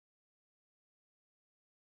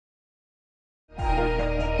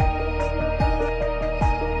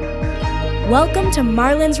Welcome to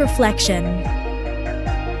Marlon's Reflection.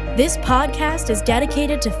 This podcast is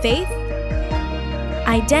dedicated to faith,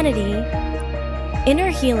 identity, inner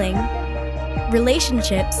healing,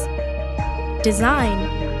 relationships, design,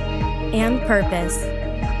 and purpose.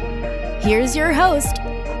 Here's your host,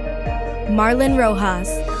 Marlon Rojas.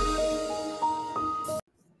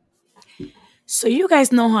 So you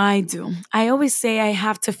guys know how I do. I always say I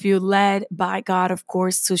have to feel led by God, of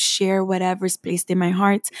course, to share whatever is placed in my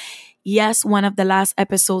heart. Yes, one of the last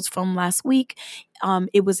episodes from last week,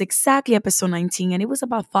 it was exactly episode 19, and it was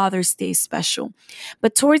about Father's Day special.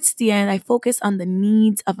 But towards the end, I focused on the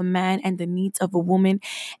needs of a man and the needs of a woman,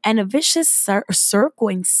 and a vicious circle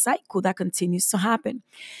and cycle that continues to happen.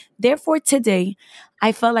 Therefore, today,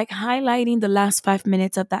 I felt like highlighting the last 5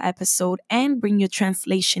 minutes of that episode and bring you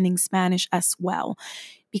translation in Spanish as well,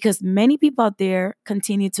 because many people out there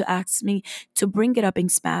continue to ask me to bring it up in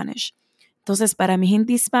Spanish. Entonces, para mi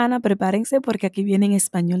gente hispana, prepárense porque aquí viene en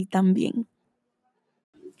español también.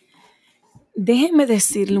 Déjenme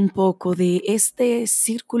decirle un poco de este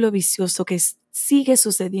círculo vicioso que sigue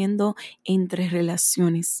sucediendo entre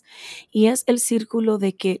relaciones. Y es el círculo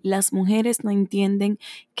de que las mujeres no entienden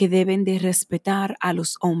que deben de respetar a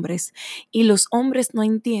los hombres y los hombres no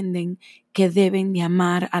entienden que deben de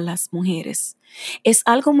amar a las mujeres. Es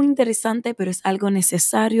algo muy interesante, pero es algo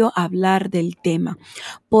necesario hablar del tema.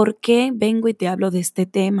 ¿Por qué vengo y te hablo de este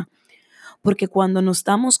tema? Porque cuando nos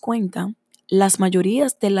damos cuenta, las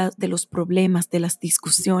mayorías de los problemas, de las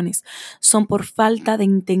discusiones, son por falta de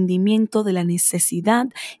entendimiento de la necesidad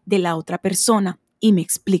de la otra persona. Y me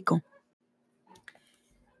explico.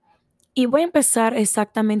 Y voy a empezar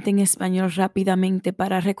exactamente en español rápidamente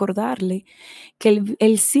para recordarle que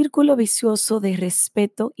el círculo vicioso de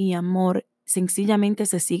respeto y amor sencillamente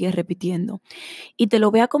se sigue repitiendo. Y te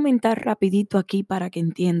lo voy a comentar rapidito aquí para que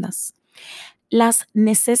entiendas. Las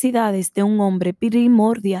necesidades de un hombre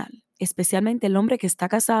primordial, especialmente el hombre que está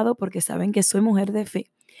casado, porque saben que soy mujer de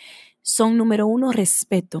fe, son número 1,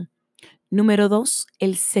 respeto, número 2,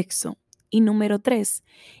 el sexo y número 3,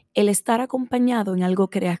 el estar acompañado en algo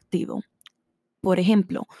creativo. Por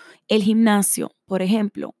ejemplo, el gimnasio, por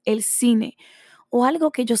ejemplo, el cine o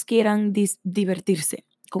algo que ellos quieran divertirse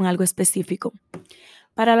con algo específico.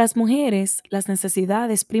 Para las mujeres, las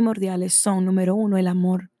necesidades primordiales son, número 1, el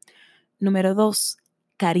amor. Número 2,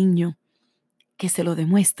 cariño, que se lo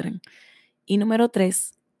demuestren. Y número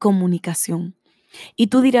 3, comunicación. Y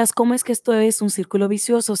tú dirás, ¿cómo es que esto es un círculo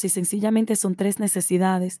vicioso si sencillamente son 3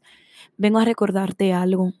 necesidades? Vengo a recordarte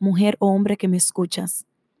algo, mujer o hombre que me escuchas.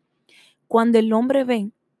 Cuando el hombre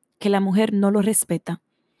ve que la mujer no lo respeta,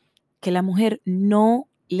 que la mujer no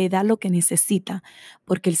le da lo que necesita,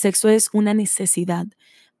 porque el sexo es una necesidad,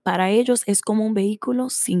 para ellos es como un vehículo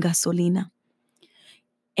sin gasolina.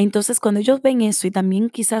 Entonces, cuando ellos ven eso y también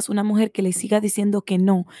quizás una mujer que le siga diciendo que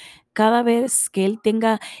no, cada vez que él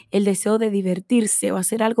tenga el deseo de divertirse o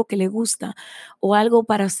hacer algo que le gusta o algo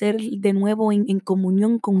para hacer de nuevo en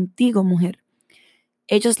comunión contigo, mujer,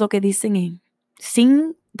 ellos lo que dicen es,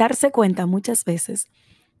 sin darse cuenta muchas veces,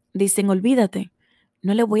 dicen, olvídate,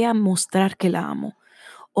 no le voy a mostrar que la amo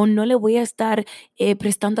o no le voy a estar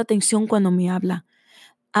prestando atención cuando me habla.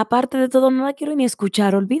 Aparte de todo, no la quiero ni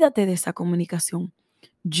escuchar, olvídate de esa comunicación.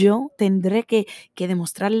 Yo tendré que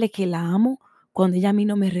demostrarle que la amo cuando ella a mí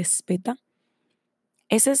no me respeta.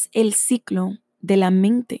 Ese es el ciclo de la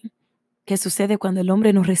mente que sucede cuando el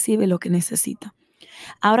hombre no recibe lo que necesita.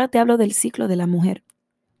 Ahora te hablo del ciclo de la mujer,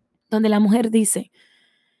 donde la mujer dice,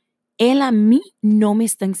 él a mí no me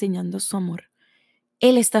está enseñando su amor.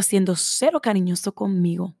 Él está siendo cero cariñoso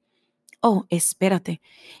conmigo. Oh, espérate,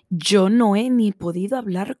 yo no he ni podido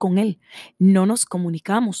hablar con él. No nos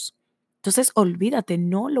comunicamos. Entonces, olvídate,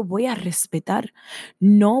 no lo voy a respetar.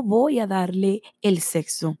 No voy a darle el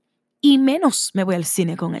sexo. Y menos me voy al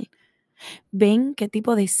cine con él. ¿Ven qué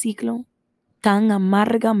tipo de ciclo tan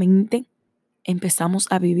amargamente empezamos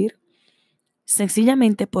a vivir?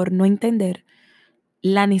 Sencillamente por no entender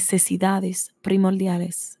las necesidades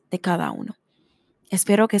primordiales de cada uno.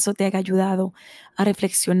 Espero que eso te haya ayudado a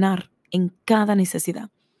reflexionar en cada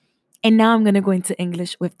necesidad. And now I'm going to go into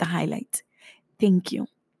English with the highlight. Thank you.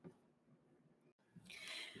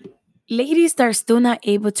 Ladies that are still not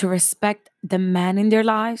able to respect the man in their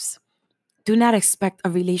lives, do not expect a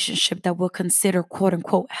relationship that will consider quote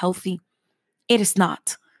unquote healthy. It is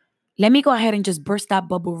not. Let me go ahead and just burst that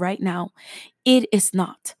bubble right now. It is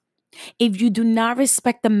not. If you do not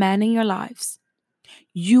respect the man in your lives,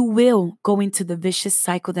 you will go into the vicious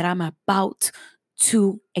cycle that I'm about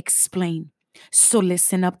to explain. So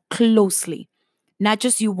listen up closely. Not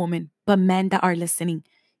just you, women, but men that are listening.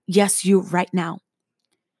 Yes, you right now.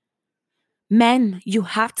 Men, you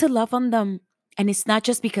have to love on them. And it's not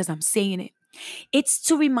just because I'm saying it. It's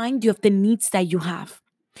to remind you of the needs that you have.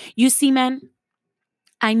 You see, men,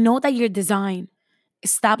 I know that your design,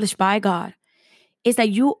 established by God, is that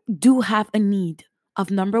you do have a need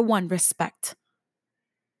of number one, respect.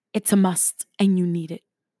 It's a must and you need it.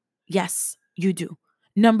 Yes, you do.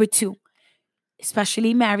 Number two,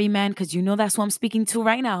 especially married men, because you know that's what I'm speaking to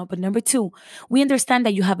right now. But number two, we understand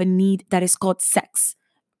that you have a need that is called sex.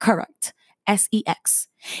 Correct. sex.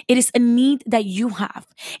 It is a need that you have.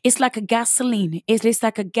 It's like a gasoline. It is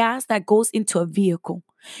like a gas that goes into a vehicle.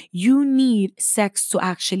 You need sex to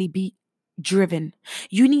actually be driven.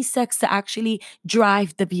 You need sex to actually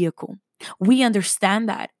drive the vehicle. We understand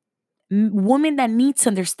that. Women that need to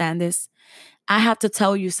understand this, I have to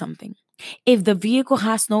tell you something. If the vehicle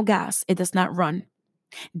has no gas, it does not run.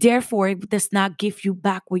 Therefore, it does not give you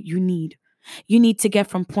back what you need. You need to get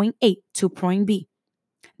from point A to point B.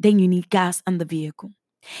 Then you need gas on the vehicle.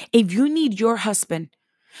 If you need your husband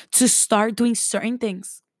to start doing certain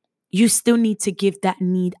things, you still need to give that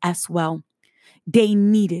need as well. They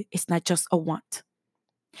need it. It's not just a want.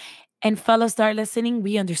 And fellas that are listening,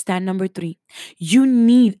 we understand number three. You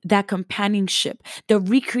need that companionship, the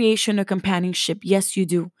recreation of companionship. Yes, you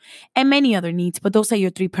do. And many other needs, but those are your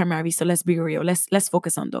three primary. So let's be real. Let's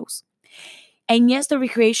focus on those. And yes, the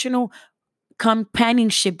recreational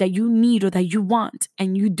companionship that you need or that you want,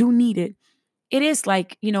 and you do need it. It is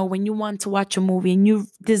like, when you want to watch a movie and you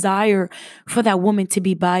desire for that woman to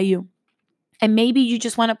be by you. And maybe you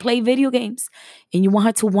just want to play video games and you want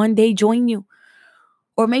her to one day join you.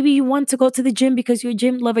 Or maybe you want to go to the gym because you're a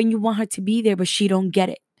gym lover and you want her to be there, but she don't get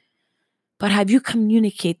it. But have you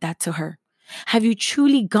communicated that to her? Have you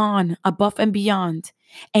truly gone above and beyond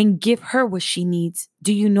and give her what she needs?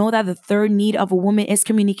 Do you know that the third need of a woman is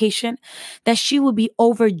communication? That she will be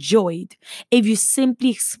overjoyed if you simply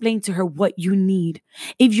explain to her what you need.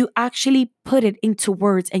 If you actually put it into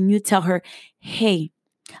words and you tell her, hey,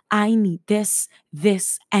 I need this,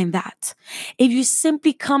 this, and that. If you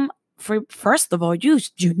simply come first of all, you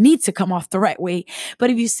need to come off the right way. But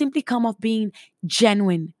if you simply come off being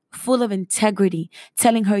genuine, full of integrity,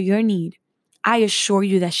 telling her your need, I assure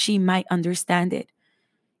you that she might understand it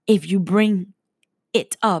if you bring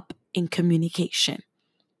it up in communication.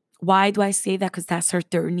 Why do I say that? Because that's her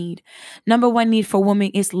third need. Number one need for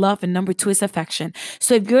women is love, and number two is affection.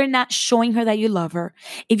 So if you're not showing her that you love her,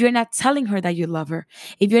 if you're not telling her that you love her,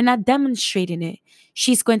 if you're not demonstrating it,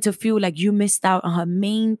 she's going to feel like you missed out on her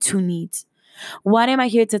main two needs. What am I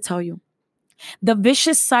here to tell you? The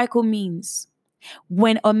vicious cycle means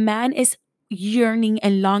when a man is yearning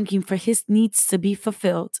and longing for his needs to be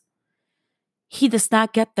fulfilled, he does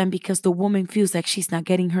not get them because the woman feels like she's not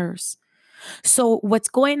getting hers. So what's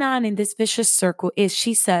going on in this vicious circle is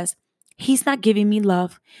she says, he's not giving me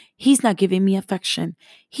love. He's not giving me affection.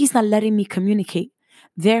 He's not letting me communicate.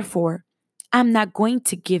 Therefore, I'm not going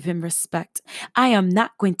to give him respect. I am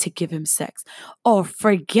not going to give him sex. Or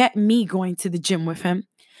forget me going to the gym with him.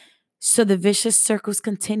 So the vicious circle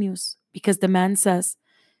continues because the man says,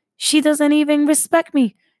 she doesn't even respect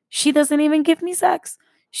me. She doesn't even give me sex.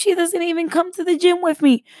 She doesn't even come to the gym with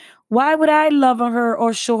me. Why would I love her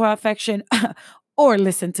or show her affection or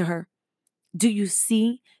listen to her? Do you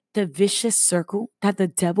see the vicious circle that the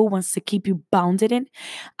devil wants to keep you bounded in?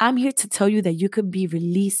 I'm here to tell you that you could be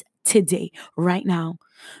released today, right now.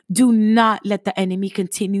 Do not let the enemy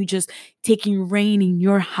continue just taking reign in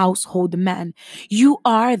your household, man. You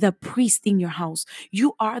are the priest in your house.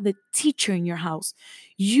 You are the teacher in your house.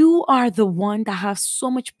 You are the one that has so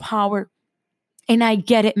much power. And I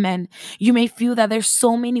get it, men. You may feel that there's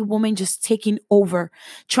so many women just taking over,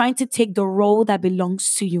 trying to take the role that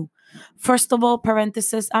belongs to you. First of all,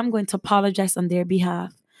 parenthesis, I'm going to apologize on their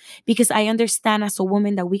behalf because I understand as a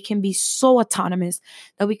woman that we can be so autonomous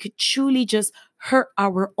that we could truly just hurt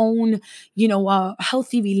our own,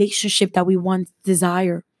 healthy relationship that we once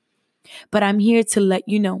desire. But I'm here to let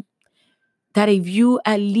you know that if you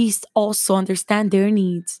at least also understand their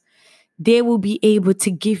needs, they will be able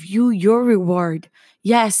to give you your reward.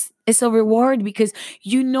 Yes, it's a reward because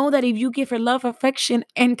you know that if you give her love, affection,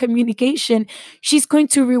 and communication, she's going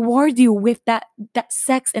to reward you with that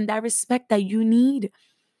sex and that respect that you need.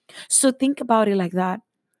 So think about it like that.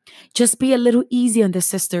 Just be a little easy on the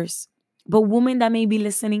sisters. But women that may be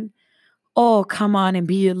listening, oh, come on and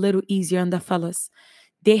be a little easier on the fellas.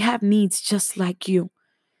 They have needs just like you.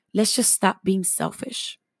 Let's just stop being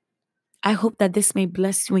selfish. I hope that this may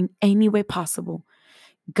bless you in any way possible.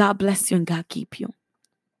 God bless you and God keep you.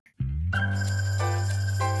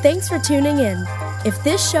 Thanks for tuning in. If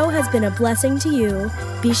this show has been a blessing to you,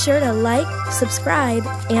 be sure to like, subscribe,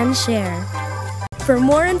 and share. For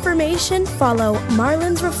more information, follow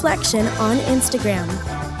Marlon's Reflection on Instagram.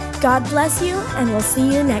 God bless you, and we'll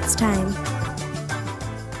see you next time.